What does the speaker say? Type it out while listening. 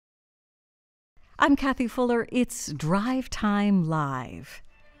I'm Kathy Fuller. It's Drive Time Live.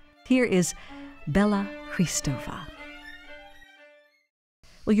 Here is Bella Hristova.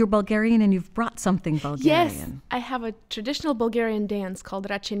 Well, you're Bulgarian and you've brought something Bulgarian. Yes, I have a traditional Bulgarian dance called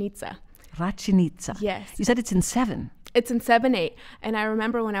Ratchenitsa. Ratchenitsa. Yes. You said it's in 7. It's in 7/8, and I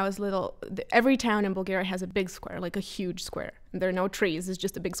remember when I was little, every town in Bulgaria has a big square, like a huge square. There are no trees, it's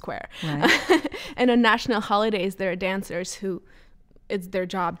just a big square. Right. And on national holidays, there are dancers who, it's their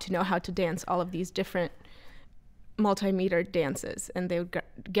job to know how to dance all of these different multimeter dances, and they would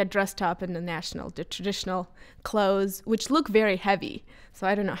get dressed up in the traditional clothes, which look very heavy. So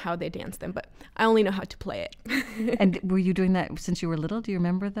I don't know how they dance them, but I only know how to play it. And were you doing that since you were little? Do you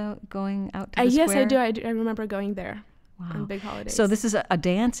remember going out to the yes, square? I do. I remember going there. Wow. On big holidays. So this is a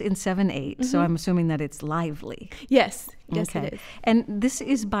dance in 7/8, so I'm assuming that it's lively. Yes, Okay. it is. And this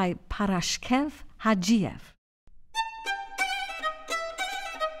is by Parashkev Hajiev.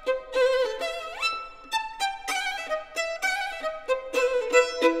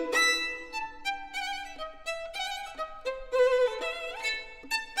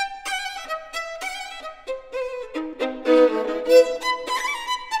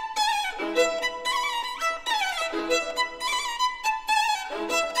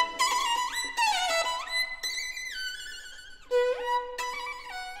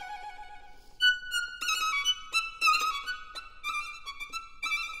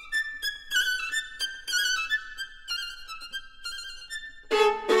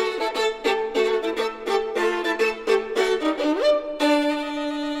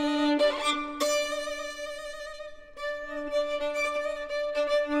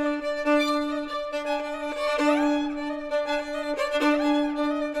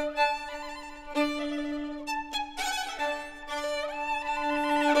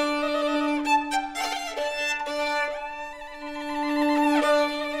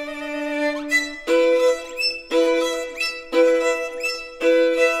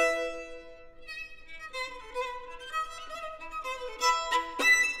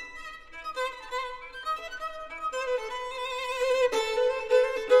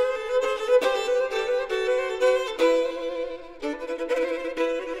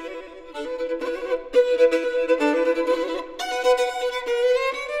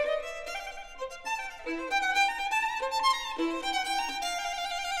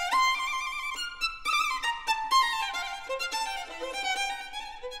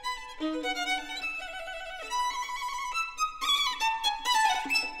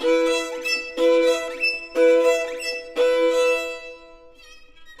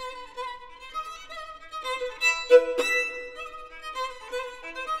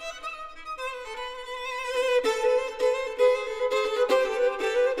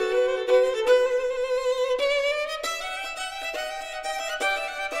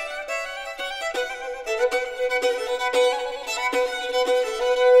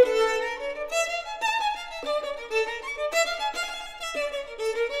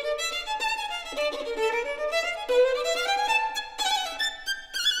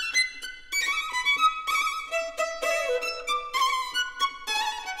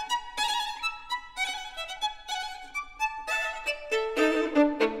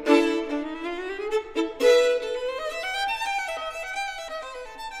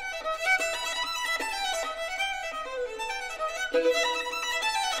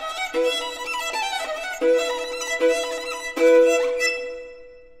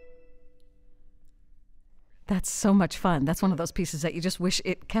 That's so much fun. That's one of those pieces that you just wish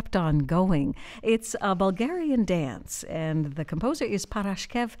it kept on going. It's a Bulgarian dance, and the composer is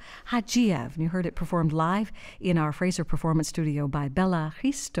Parashkev Hajiev. And you heard it performed live in our Fraser Performance Studio by Bella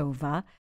Hristova.